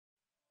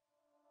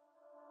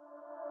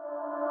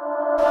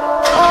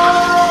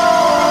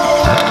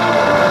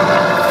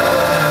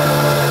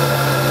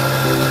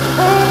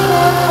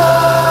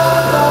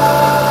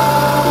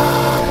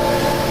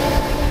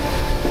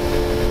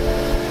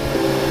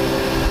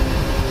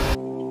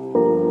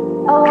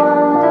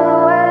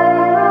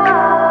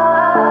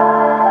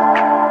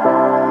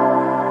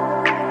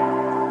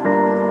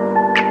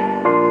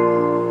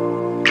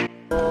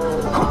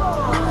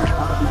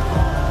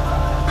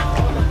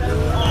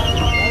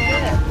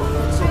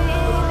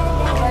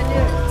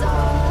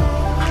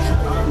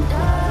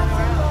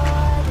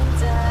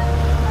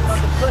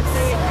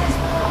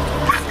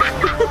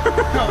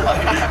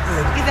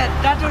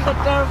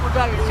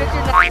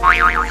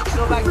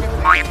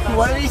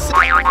What did he say?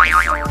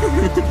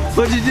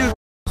 What'd you do?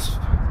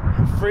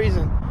 I'm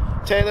freezing.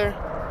 Taylor,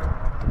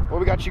 what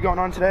we got you going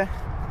on today?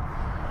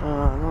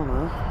 I don't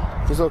know.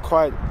 He's a little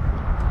quiet.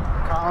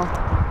 Kyle?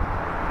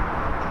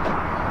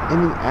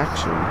 Any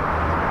action?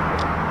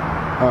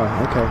 Oh,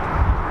 okay.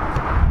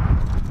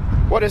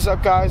 What is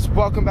up, guys?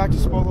 Welcome back to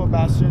Spolo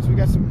Bastards. We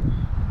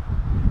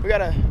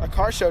got a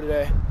car show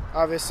today.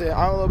 Obviously,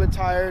 I'm a little bit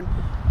tired.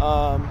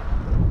 I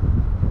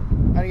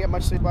didn't get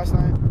much sleep last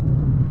night.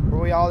 Well,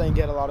 we all didn't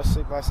get a lot of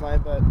sleep last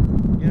night, but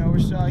you know, we're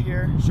still out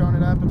here showing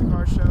it up at the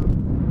car show.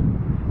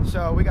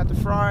 So we got the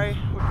fry.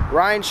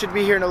 Ryan should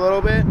be here in a little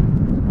bit.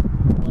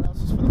 What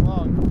else is for the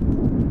vlog?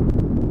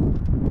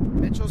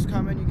 Mitchell's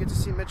coming. You get to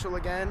see Mitchell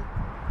again,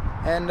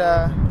 and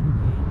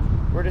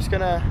we're just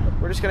gonna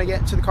get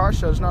into the car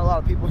show. There's not a lot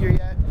of people here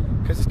yet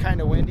because it's kind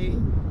of windy,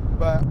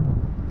 but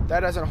that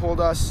doesn't hold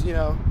us, you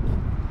know,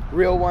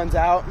 real ones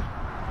out.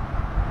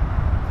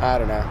 I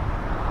don't know,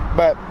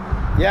 but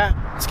yeah,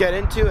 let's get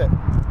into it.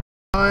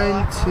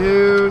 1,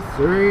 2,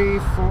 3,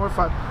 4,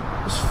 5.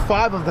 There's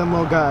 5 of them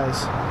little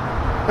guys.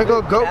 Like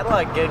little goat. I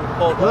like getting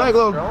pulled up. Like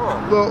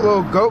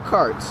little goat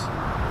karts.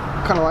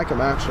 I kind of like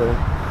them actually.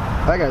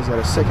 That guy's got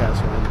a sick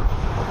ass one.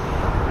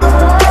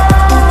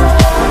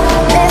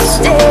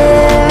 Mysterious,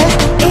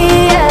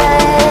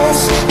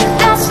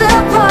 that's the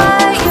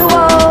part you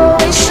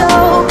always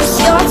show, 'cause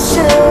you're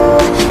too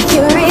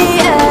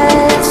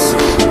curious.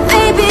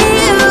 Maybe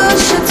you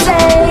should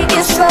take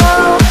it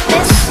slow.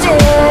 Mysterious,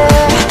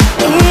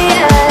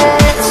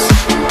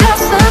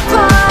 that's the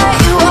part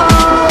you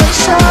always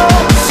show,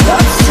 'cause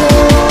you're too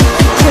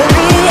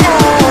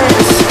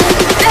curious.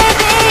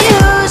 Maybe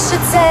you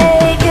should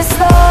take it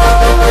slow.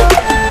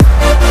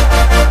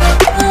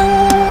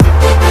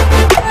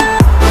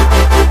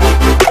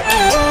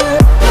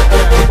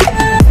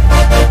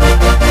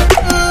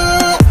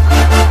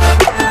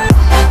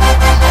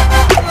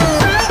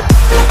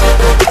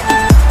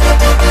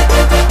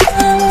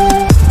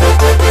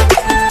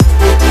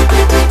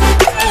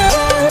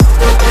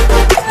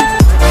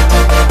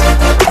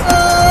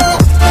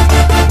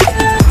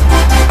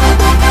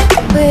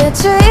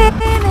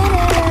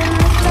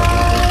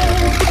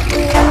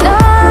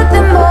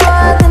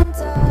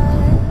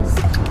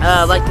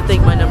 I'd like to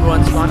thank my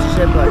 #1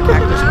 sponsorship,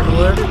 Cactus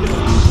Cooler.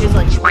 She's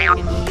like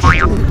swinging.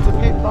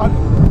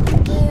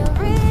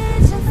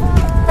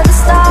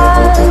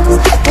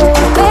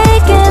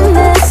 Making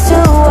this too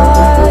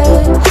hard,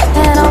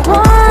 and I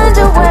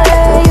wonder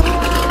where you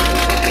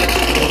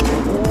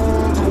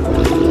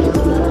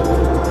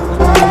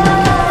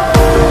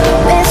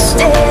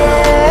mysterious,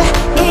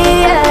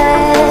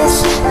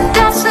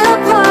 that's the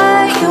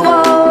part you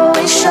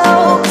always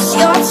show, 'cause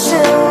you're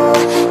too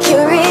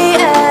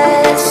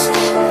curious.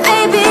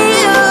 Maybe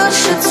you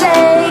should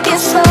take it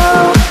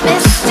slow.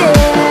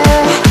 Mysterious,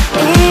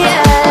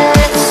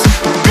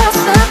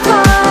 that's the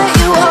part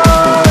you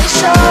always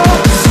show,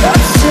 'cause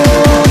you're too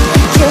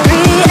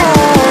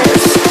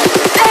curious.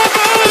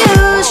 Maybe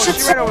you should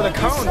Right over the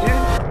cone, dude.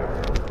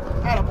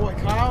 Attaboy,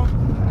 Kyle.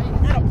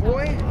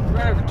 Attaboy.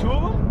 Right over 2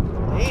 of them?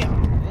 Damn.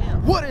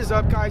 What is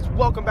up, guys?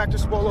 Welcome back to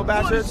Spolo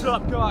Bastards. What's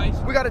up, guys?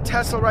 We got a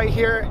Tesla right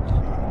here.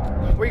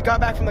 We got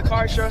back from the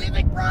car show.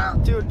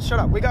 Dude, shut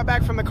up. We got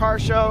back from the car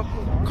show.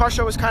 Car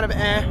show was kind of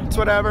it's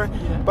whatever.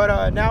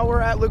 But now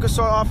we're at Lucas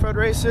Oil Off-Road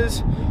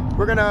Races.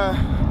 We're gonna,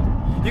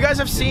 if you guys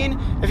have seen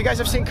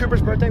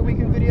Cooper's birthday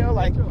weekend video,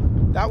 like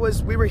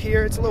we were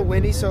here. It's a little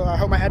windy, so I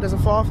hope my head doesn't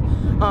fall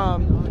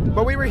off.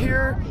 But we were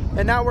here,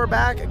 and now we're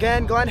back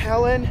again. Glen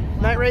Helen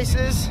night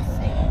races.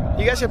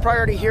 You guys can probably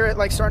already hear it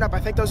like starting up. I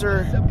think those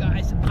are,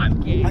 Guys, I'm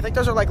gay. I think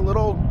those are like the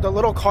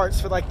little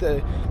carts for like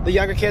the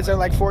younger kids that are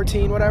like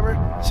 14, whatever.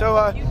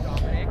 So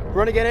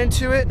we're gonna get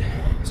into it,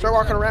 start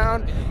walking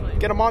around,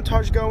 get a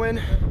montage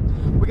going.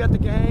 We got the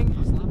gang.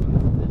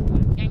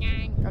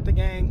 Got the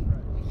gang.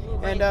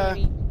 And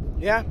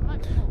yeah,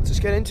 let's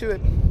just get into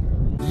it.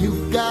 You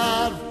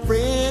got a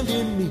friend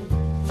in me.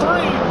 3,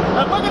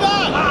 and look at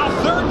that! Wow,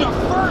 3rd to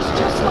 1st,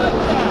 just like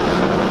that.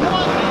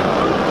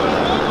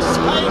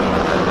 What a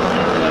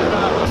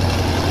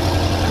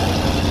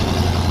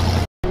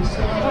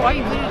Why are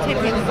you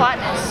videotaping the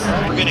flatness?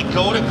 We're going to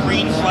go to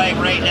green flag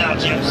right now,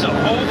 Jim, so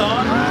hold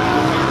on.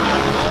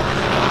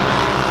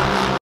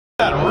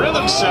 that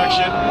rhythm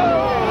section.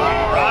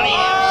 Ronnie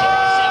Anderson,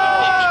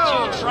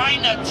 752,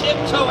 trying to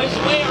tiptoe his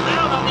way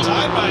around on the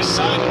Side by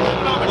side,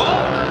 putting on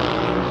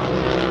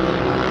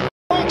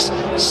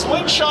the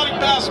slingshotting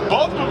past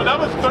both of them,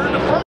 another 3rd to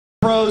 1st.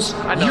 Pros,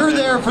 you're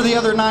there for the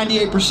other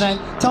 98%.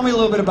 Tell me a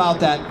little bit about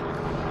that.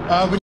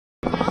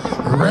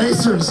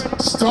 Racers,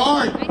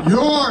 start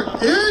your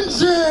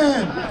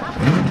engine!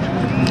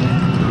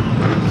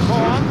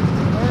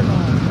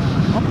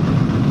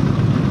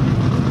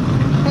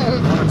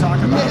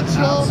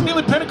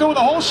 Neely Pinnacle with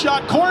a whole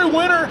shot. Corey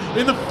Winter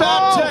in the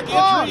Fat Tech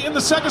entry in the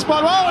 2nd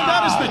spot. Oh, and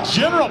that is the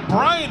General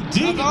Brian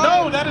Deegan.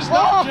 No, that is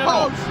not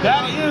General.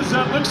 That is,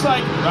 looks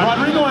like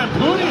Rodrigo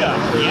Ampudia.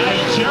 Yeah,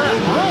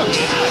 Jared Brooks.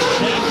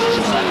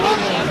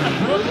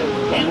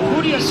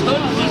 Ampudia's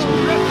hood just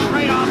ripped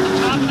right off the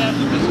top of that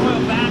Lucas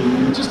Oil back.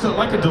 Just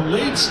like a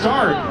delayed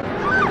start.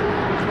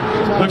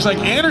 Looks like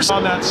Anderson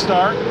on that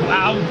start.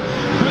 Wow.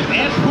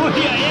 And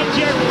Puglia and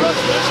Jared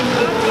Brooks.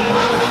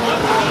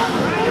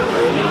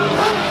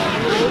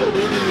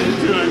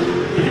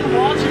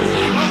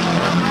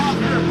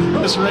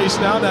 This race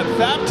now, that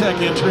Fab Tech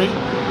entry.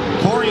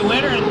 Corey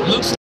Winter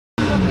looks.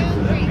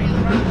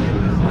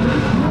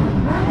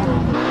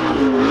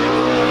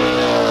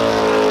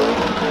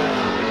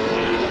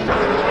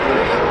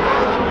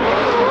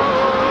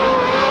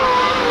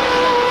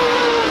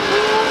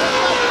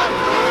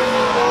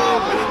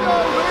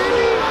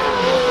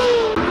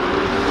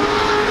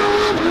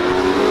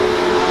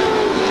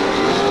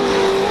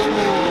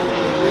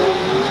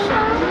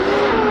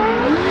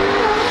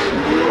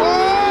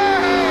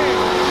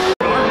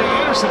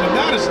 And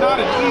that is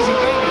not an easy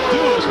thing to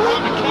do. As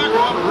Robin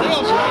Cacker on the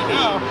rails right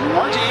now.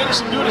 R.J.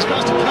 Anderson doing his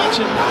best to catch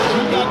him.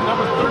 We've got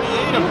number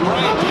 38 of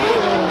Brian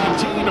Deegan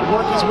continuing to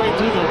work his way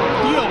through the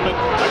field. But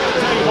I can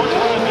tell you, once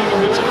Brian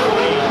Deegan gets a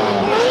 40,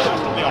 he's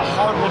definitely a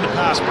hard one to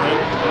pass, Brent.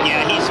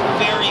 Yeah, he's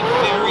very,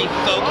 very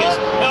focused.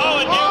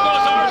 Oh, and there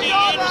goes R.J.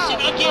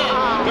 Anderson again.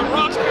 The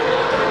rocks.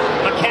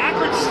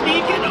 McCaffrey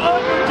sneaking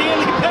under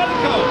Daly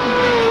Petticoat.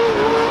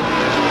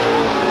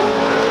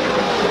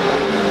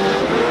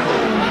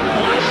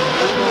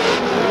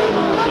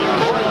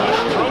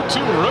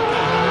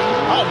 Rookie.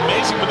 How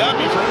amazing would that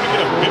be for him to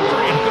get a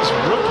victory in this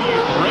rookie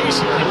race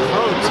here in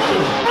Pro 2?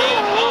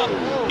 Ran up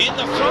in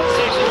the front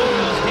section of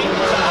those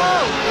table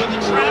tires. When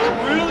the track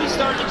really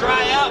started to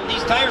dry out,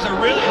 these tires are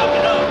really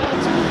hooking up.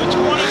 The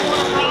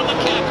 21 Ron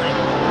McCaffrey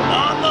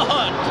on the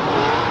hunt.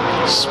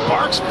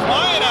 Sparks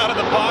flying out of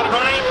the bottom.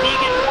 Brian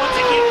Deegan once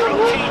again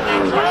rotating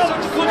that car.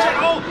 Such a good shot.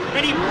 Oh,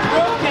 and he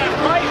broke that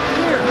right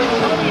here.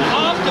 Coming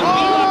off the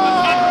wheel of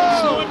McCaffrey,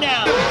 slowing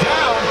down.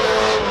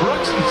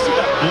 Brooks, you see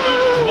that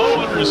blue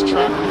glow under his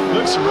truck?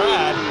 Looks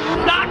rad.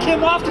 Knock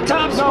him off the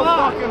top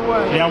spot. No fucking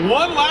way. Yeah,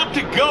 one lap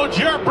to go.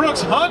 Jared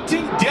Brooks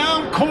hunting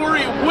down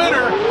Corey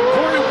Winter.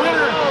 Corey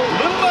Winter,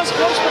 a little less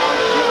horsepower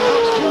than Jared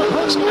Brooks. Jared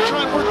Brooks going to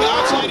try and work the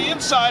outside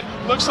inside.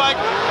 Looks like,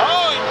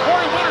 oh, and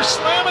Corey Winter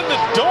slamming the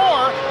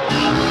door.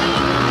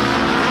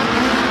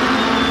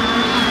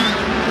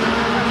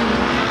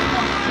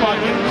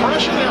 Getting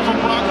pressure there from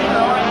Brock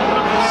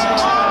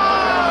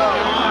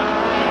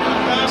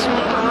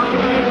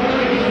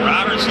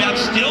Robert's now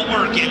still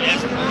working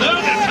as little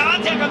bit of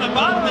contact on the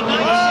bottom of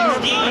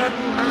 916.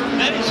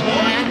 That is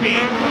Hornsby.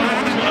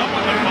 Up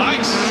on the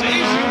bike,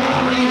 saves you.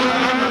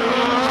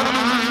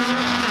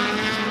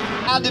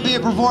 Had to be a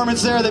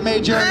performance there that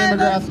made Jeremy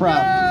McGrath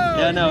proud.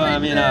 Yeah, no, I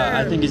mean,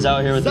 I think he's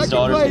out here with his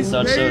daughters and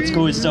such, so it's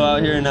cool he's still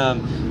out here, and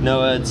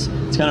no, it's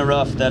kind of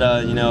rough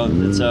that you know,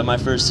 it's my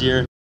first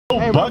year.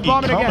 Hey, Buggy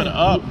coming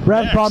up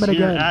next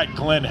here at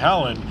Glen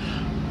Helen.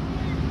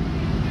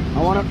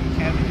 I want to.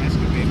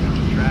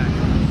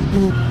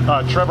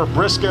 Trevor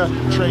Briska,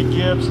 Trey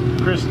Gibbs,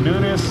 Chris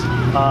Nunes,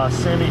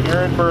 Sammy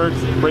Ehrenberg,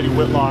 Brady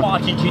Whitlock.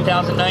 Watching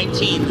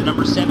 2019, the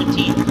number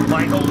 17,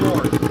 Michael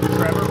Ward,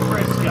 Trevor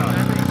Briska.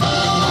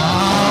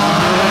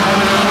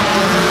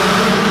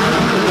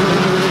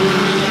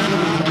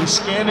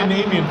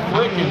 Scandinavian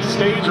flick and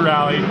stage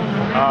rally.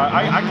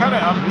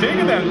 I'm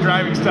digging that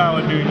driving style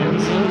of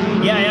Nunez.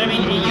 Yeah, I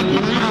mean, you can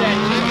use that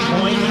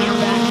point here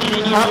back in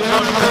and you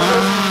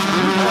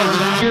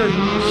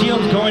know,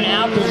 Shields going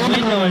out the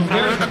window, and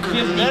there's the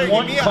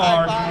 51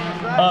 car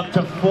up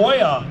to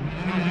Foya.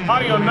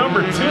 Audio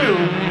number 2.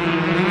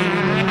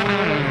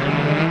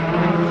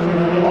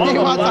 On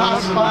the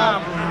last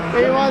lap.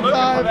 He wants the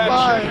high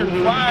five.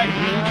 Flag,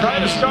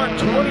 trying to start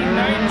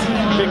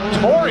 2019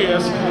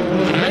 victorious.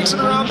 Makes it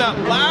around that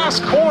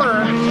last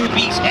corner.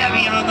 He's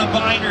heavy on the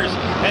binders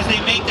as they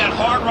make that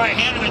hard right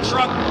hand of the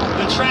truck.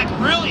 The track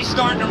really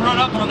starting to run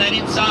up on that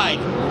inside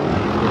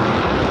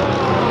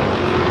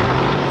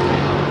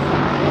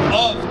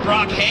of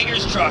Brock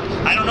Hager's truck.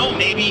 I don't know,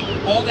 maybe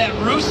all that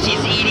roost he's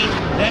eating,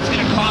 that's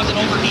going to cause an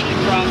overheating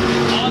problem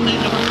on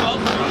that number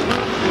 12 truck.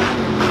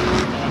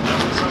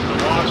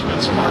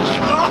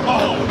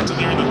 Oh, to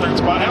there in the third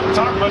spot. I haven't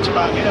talked much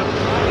about him.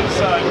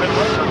 He's been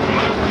running a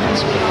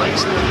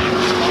race that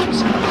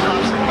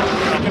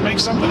he can make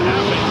something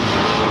happen.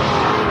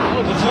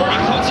 Oh, before he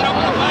puts it up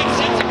on the bike,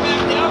 sends it back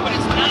down, but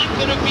it's not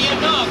going to be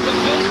enough. The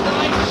Bill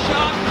Stein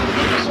shot,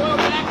 Lucas Oil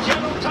back,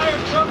 General Tire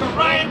truck of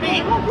Ryan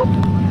Mead.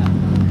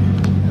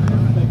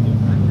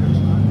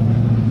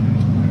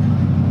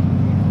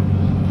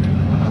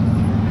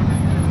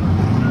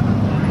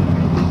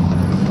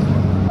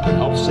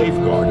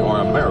 Safeguard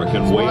our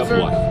American way of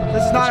life.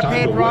 This is not a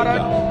paid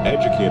product.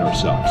 Educate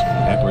ourselves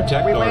and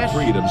protect our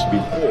freedoms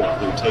before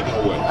they're taken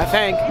away. I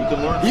think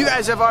you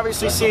guys have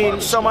obviously seen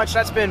so much.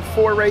 That's been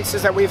 4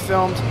 races that we've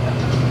filmed.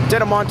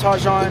 Did a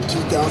montage on.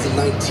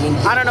 2019.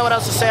 I don't know what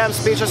else to say. I'm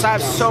speechless. I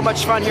have so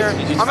much fun here.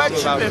 I'm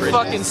actually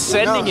fucking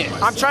sending it.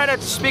 I'm trying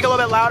to speak a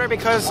little bit louder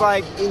because,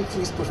 like,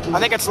 I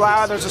think it's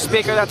loud. There's a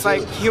speaker that's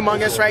like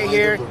humongous right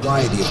here.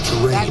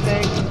 That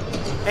thing.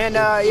 And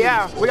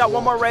yeah, we got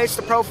one more race,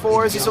 the Pro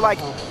 4s. These are like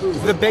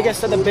the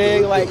biggest of the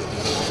big, like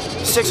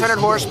 600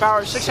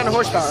 horsepower. 600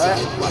 horsepower, right?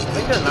 I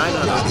think they're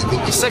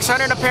 900.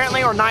 600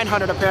 apparently, or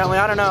 900 apparently.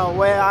 I don't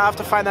know. I'll have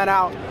to find that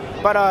out.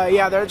 But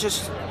yeah, they're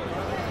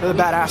the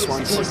badass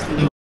ones.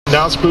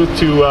 Announce booth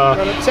to the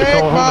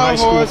Coahoma High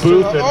School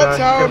booth, and you're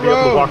going to be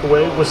able to walk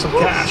away with some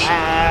cash.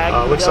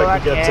 Looks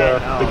like we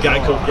got the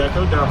Geico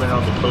Gecko down there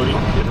on the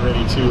podium, getting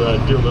ready to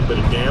do a little bit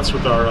of dance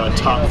with our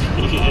top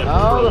 3.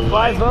 Oh, the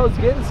 5-0's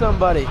getting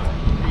somebody.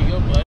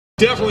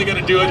 Definitely going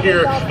to do it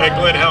here at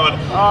Glen Helen.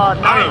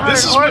 I don't know,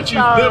 this is what you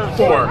live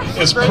for,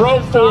 is Pro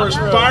 4s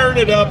firing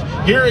it up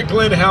here at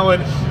Glen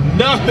Helen.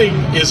 Nothing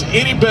is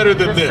any better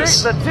than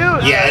this.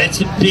 Yeah, it's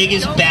the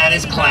biggest,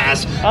 baddest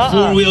class.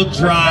 4-wheel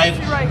drive,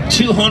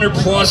 200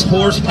 plus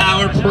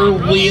horsepower per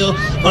wheel,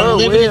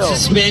 unlimited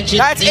suspension.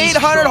 That's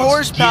 800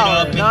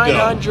 horsepower.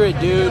 900,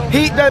 dude. But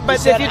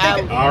if you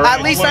think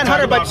at least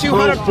 900, but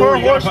 200 per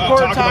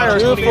horsepower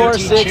tires. 2, 4,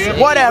 6.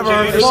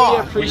 Whatever.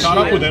 We caught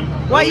up with him.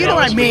 Well, you know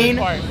what I mean.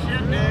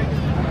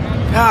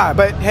 Ah,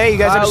 but hey, you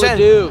guys understand?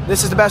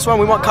 This is the best one.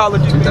 We want Kyle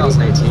Leduc.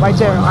 2018. Right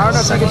there. I don't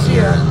know if you can see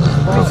it.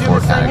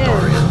 Four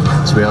category.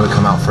 So we able to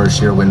come out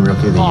first year, win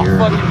Rookie of the Year,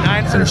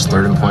 finish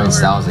 3rd in points.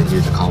 That was a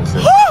huge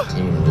accomplishment for the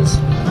team.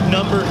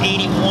 Number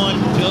 81,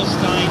 Bill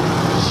Stein,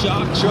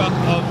 shock truck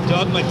of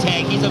Doug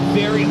Matag. He's a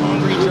very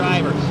hungry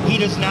driver. He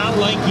does not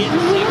like getting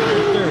 2nd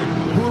or 3rd.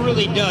 Who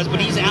really does?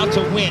 But he's out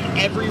to win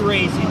every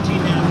race in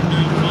 2019.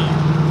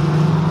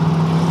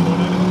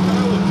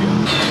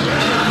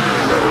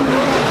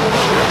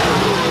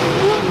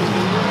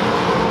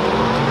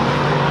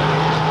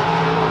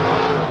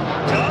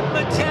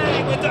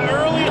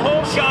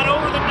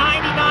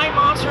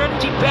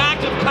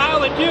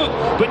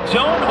 But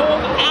don't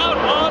hold out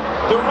on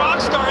the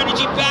Rockstar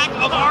Energy back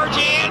of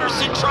R.J.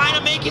 Anderson trying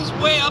to make his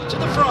way up to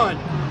the front.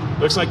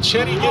 Looks like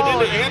Chenny getting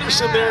into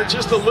Anderson there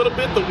just a little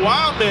bit. The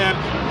Wild Man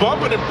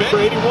bumping and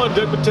bending. 81,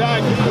 Doug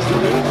Matag.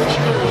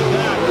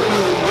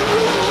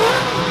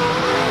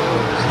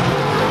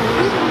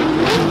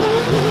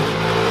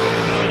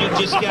 He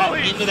just got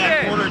into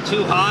that corner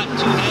too hot,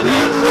 too heavy.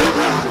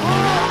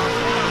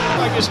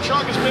 Like his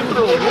truck has been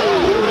through a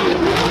wall.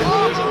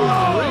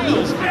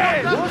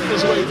 Working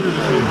his way through the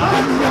field.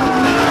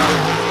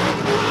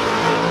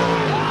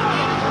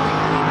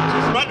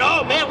 But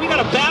oh man, we got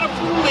a battle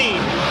for the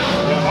lead.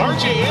 Yeah,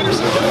 R.J.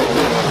 Anderson.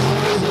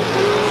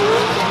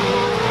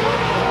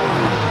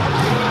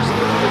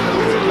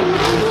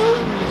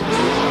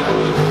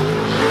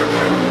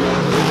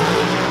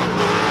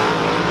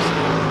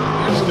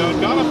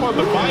 Got up on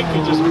the bike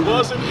and just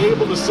wasn't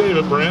able to save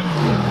it, Brent.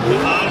 The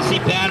Odyssey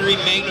battery,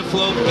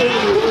 Magnaflow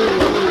back.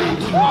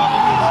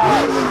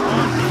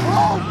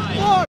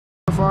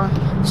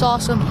 It's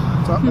awesome.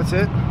 That's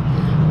it?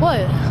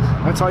 What?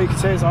 That's all you can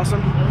say is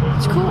awesome?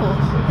 It's cool.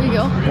 There you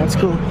go. That's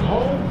cool. I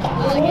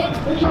like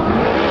it.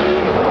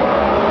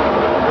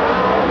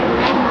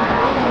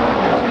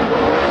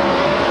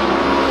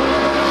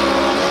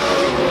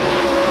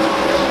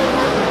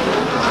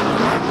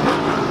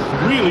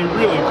 Really,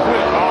 really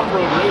quick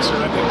off-road racer. I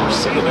think we're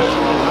seeing that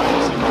from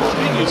as he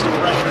continues to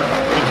pressure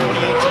the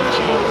 2018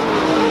 champ.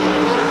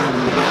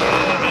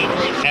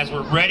 As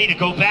we're ready to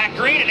go back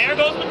green, and there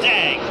goes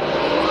Matag.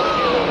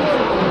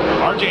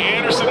 R.J.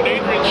 Anderson and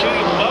Adrian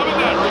Cheney loving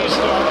that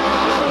restart.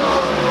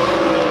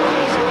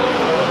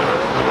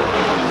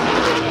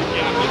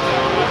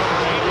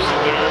 Anderson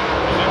there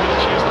was able to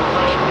chase the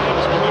pressure. That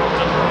was quick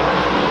to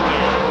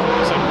there.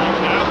 Looks like Greg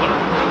Adler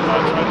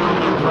tried to put a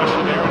little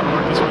pressure there and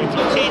work his way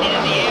through. Rotating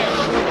in the air.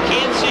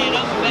 Can't say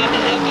enough about the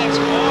FX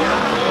car.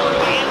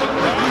 Andrew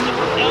Carlson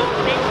from Elk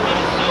River,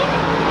 Minnesota,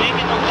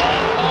 making the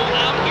long haul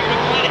out here to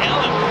Glen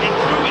Helen and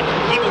proving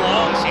he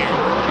belongs here.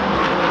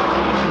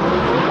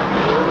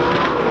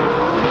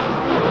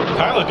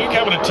 Kyle Leduc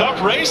having a tough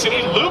race, and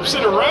he loops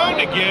it around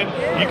again.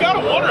 You got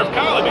to wonder if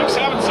Kyle Leduc's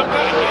having some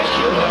kind of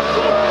issue with that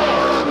pro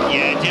car.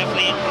 Yeah,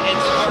 definitely.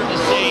 It's hard to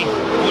say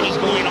what is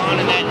going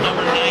on in that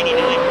number 99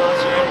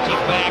 Monster Energy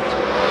backed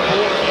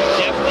Ford. It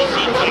definitely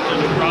seems like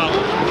there's a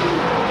problem.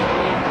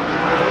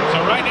 So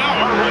right now,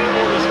 our running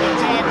board is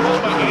Matag,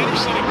 followed by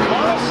Anderson and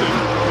Carlson.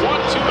 1,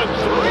 2, and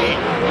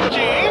 3. R.J.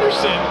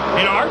 Anderson.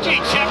 And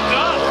R.J. checked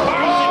up.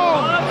 Carlson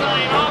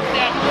bonsaiing off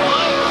that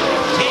one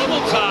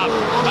tabletop.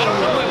 I don't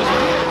know. It was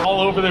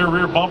all over their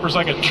rear bumpers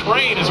like a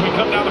train as we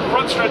come down the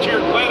front stretch here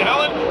at Glen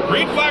Helen.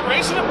 Green flag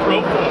racing at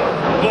Pro 4.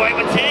 Boy,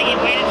 Matag, he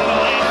waited to the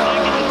last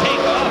second to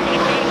take off, and he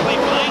kind of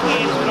played mind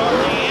games with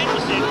R.J.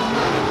 Anderson.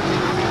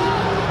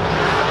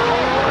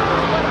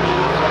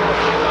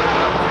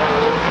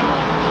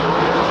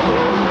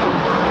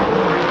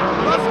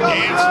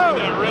 Dance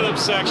through that rhythm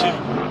section.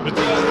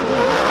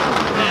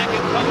 Back a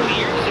couple of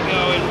years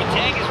ago, and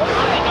Matag has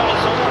really done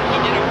his homework. He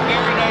did a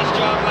very nice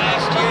job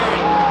last year,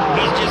 and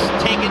he's just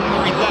taken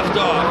where he left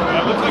off.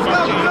 That looks like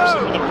R.J.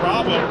 Anderson with a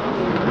problem.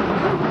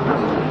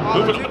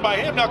 Moving on by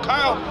him. Now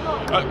Kyle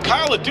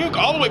Leduc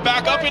all the way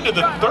back up into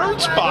the 3rd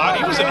spot.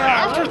 He was an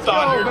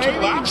afterthought here 2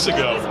 laps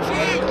ago.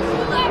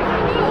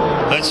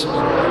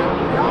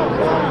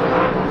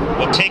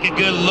 We'll take a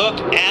good look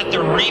at the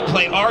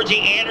replay. R.J.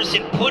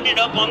 Anderson putting it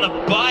up on the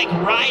bike,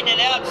 riding it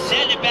out,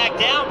 setting it back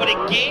down, but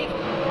it gave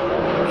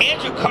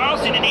Andrew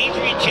Carlson and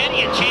Adrian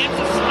Cheney a chance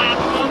to slap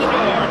him on the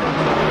door.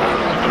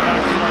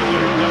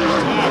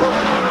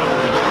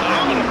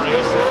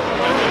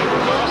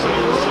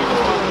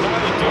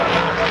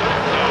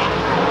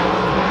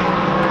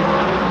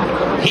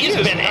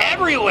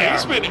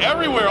 moving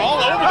everywhere, all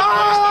over the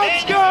place.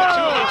 Let's go!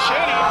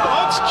 Chenny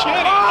bunts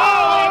Chenny.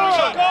 Oh, and we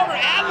took over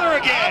Adler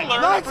again.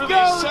 Let's for go,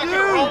 the second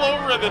dude.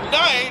 rollover of the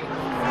night.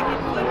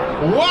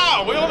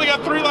 Wow, we only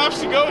got 3 laps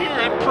to go here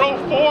in Pro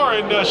 4,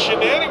 and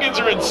shenanigans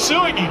are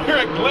ensuing here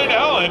at Glen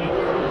Helen.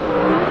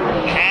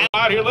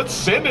 Out here, let's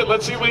send it.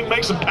 Let's see if we can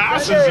make some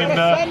passes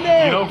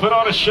and put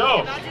on a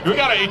show. We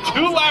got a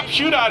 2-lap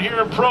shootout here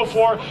in Pro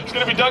 4. It's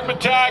going to be Doug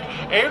Matag,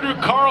 Andrew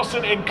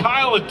Carlson, and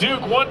Kyle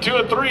Leduc, 1, 2,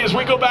 and 3 as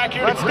we go back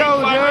here to Green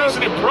Flag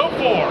Racing in Pro 4.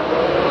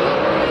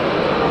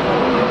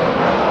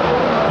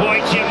 Boy,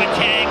 Jim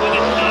Matag with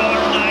another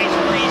nice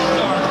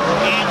restart.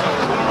 Andrew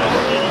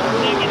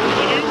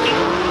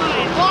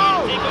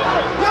Carlson in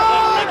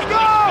second.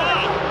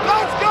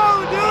 Let's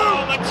go, dude!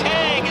 Oh,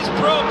 Matag is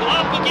broke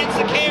up against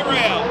the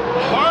K-rail.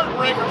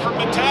 Heartbreaker from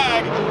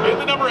Matag in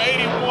the number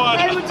 81.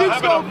 Hey, Leduc's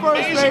having an going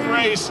first, amazing baby.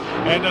 race,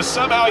 and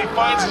somehow he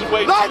finds his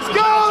way. Let's to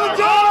go,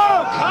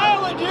 Leduc!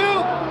 Kyle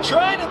Leduc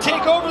trying to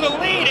take over the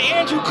lead.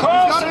 Andrew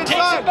Carlson takes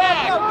it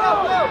back.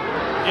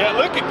 Yeah,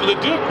 look at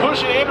Leduc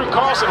pushing Andrew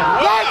Carlson way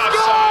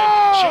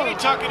outside. Chenny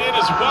tucking in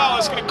as well.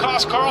 It's going to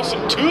cost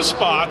Carlson 2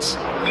 spots.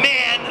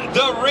 Man,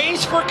 the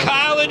race for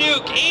Kyle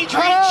Leduc.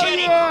 Adrian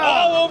Chenny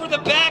all over the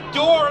back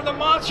door of the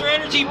Monster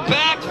Energy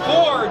back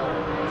Ford.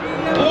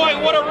 Boy,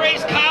 what a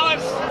race Kyle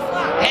has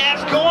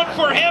going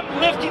for him,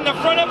 lifting the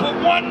front up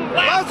with 1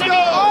 lap to go.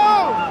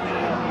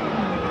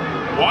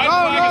 Wide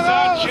flag is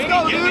out.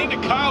 Chenny getting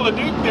into Kyle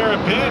Leduc there a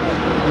bit.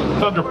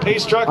 Under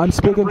pace truck. I'm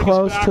speaking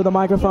close to the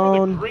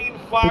microphone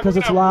because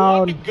it's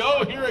loud.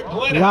 Go here at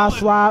Glen Last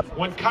Helen lap.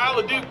 when Kyle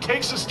Leduc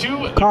takes us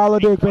to Kyle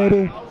Leduc,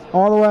 baby.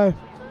 All the way.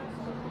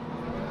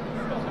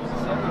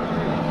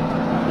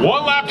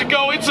 1 lap to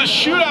go. It's a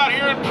shootout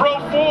here in Pro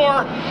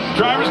 4.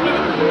 Drivers, we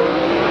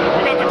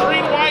got the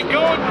green, white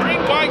going. 1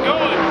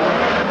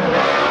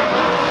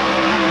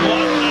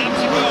 lap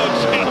to go,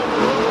 Joe.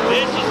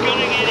 This is going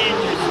to get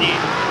interesting.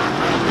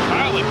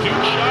 Kyle Leduc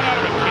shot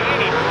out of a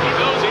cannon. He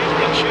knows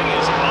Adrian Chenny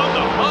is on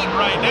the hunt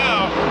right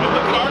now. And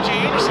look at R.J.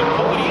 Anderson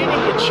pulling even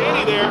with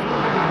Chenny there.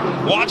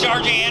 Watch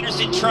R.J.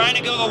 Anderson trying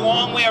to go the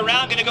long way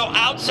around. Going to go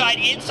outside,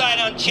 inside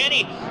on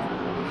Chenny.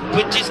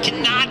 But just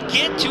cannot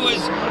get to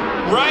his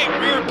right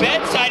rear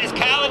bedside as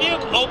Kyle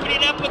Leduc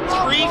opening up a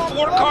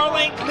 3-4 car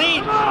length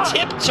lead,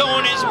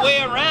 tiptoeing his way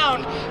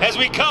around as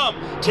we come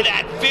to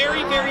that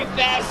very, very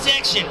fast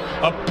section.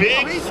 A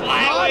big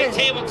flyaway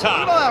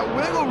tabletop. Look at that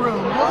wiggle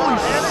room.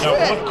 Holy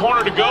Now 1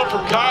 corner to go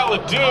for Kyle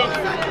Leduc.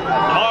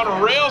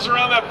 On rails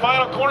around that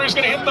final corner. He's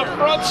going to hit the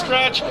front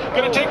stretch.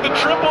 Going to take the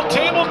triple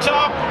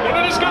tabletop. And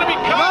then it's going to be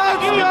Kyle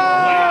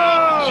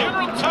Leduc.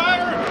 General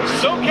Tire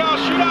SoCal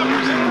Shootout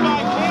presented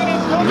by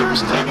Cannon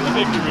Builders taking the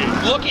victory.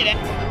 Look at it.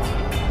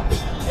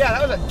 Yeah,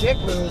 that was a dick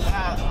move.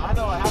 I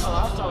know what happened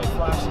last time we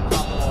flashed the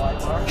top of the light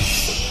bar.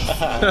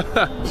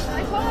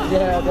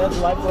 Yeah, that's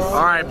light bar.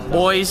 All right,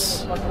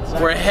 boys,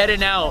 we're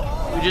heading out.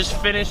 We just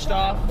finished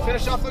off.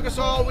 Finished off Lucas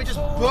Oil. We just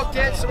booked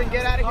it so we can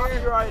get out of here.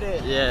 Copyright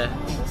it. Yeah.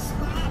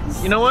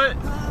 You know what?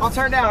 I'll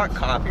turn down. Not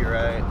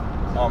copyright.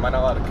 Oh, am I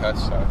not allowed to cut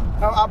stuff?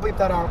 I'll bleep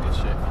that out. Good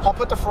shit. I'll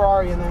put the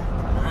Ferrari in there.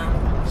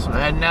 So we're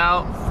heading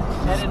out.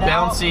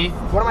 Bouncy.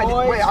 What am I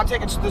doing? Wait, I'm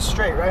taking this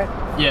straight, right?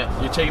 Yeah,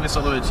 you're taking us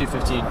all the way to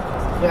 215.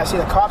 Yeah, see,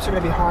 the cops are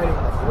going to be hiding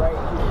like, right here.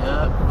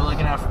 Yeah, we're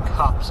looking out for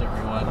cops,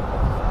 everyone.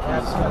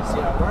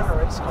 Yeah, we're in a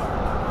race car.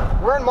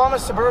 We're in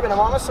Mama's Suburban, and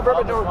Mama's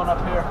Suburban door. One up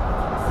here.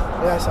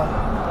 Yeah, I saw.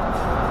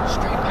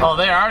 Straight back. Oh,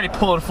 they're already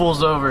pulling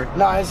fools over.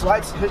 No, his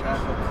lights.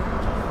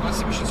 Let's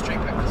see, we should straight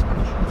back this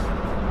much.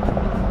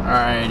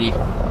 Alrighty.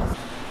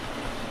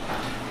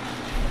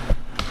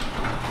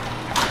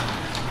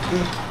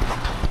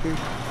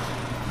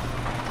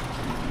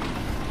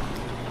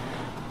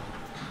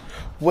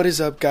 What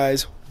is up,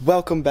 guys?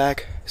 Welcome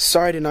back.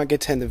 Sorry I did not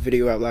get to end the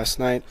video out last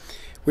night.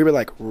 We were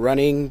like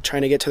running,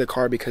 trying to get to the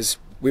car because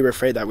we were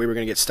afraid that we were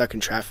going to get stuck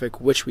in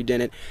traffic, which we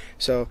didn't.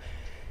 So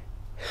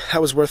that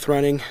was worth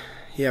running.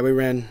 Yeah, we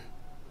ran,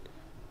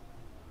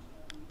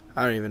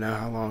 I don't even know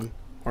how long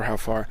or how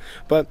far,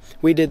 but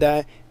we did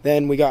that.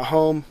 Then we got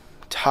home,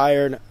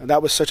 tired.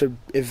 That was such an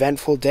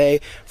eventful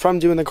day from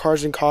doing the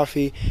cars and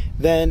coffee,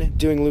 then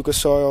doing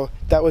Lucas Oil.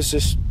 That was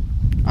just,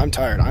 I'm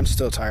tired. I'm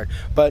still tired.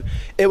 But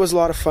it was a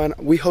lot of fun.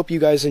 We hope you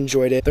guys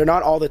enjoyed it. They're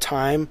not all the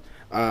time.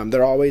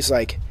 They're always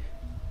like,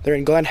 they're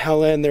in Glen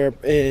Helen, they're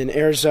in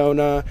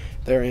Arizona,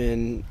 they're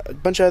in a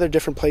bunch of other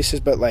different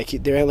places, but like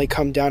they only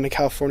come down to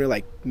California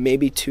like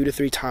maybe 2 to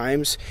 3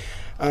 times.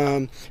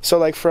 So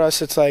like for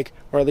us, it's like,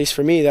 or at least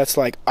for me, that's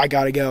like, I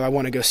gotta go. I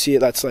want to go see it.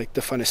 That's like the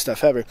funnest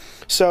stuff ever.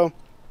 So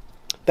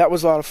that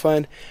was a lot of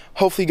fun.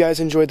 Hopefully you guys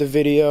enjoyed the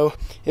video.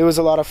 It was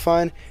a lot of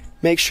fun.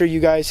 Make sure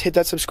you guys hit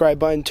that subscribe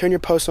button, turn your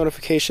post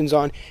notifications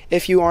on.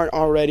 If you aren't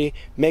already,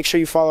 make sure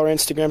you follow our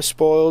Instagram,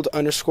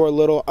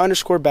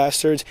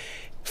 spoiled_little_bastards.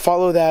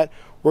 Follow that.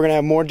 We're going to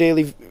have more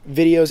daily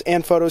videos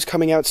and photos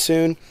coming out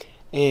soon.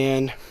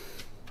 And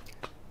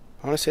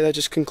honestly, that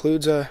just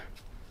concludes our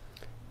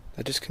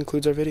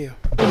video.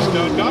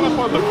 Got up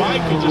on the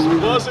bike and just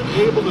wasn't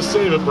able to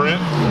save it,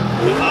 Brent.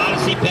 The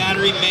Odyssey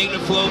battery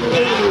Magnaflow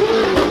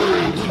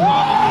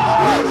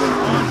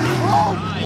back.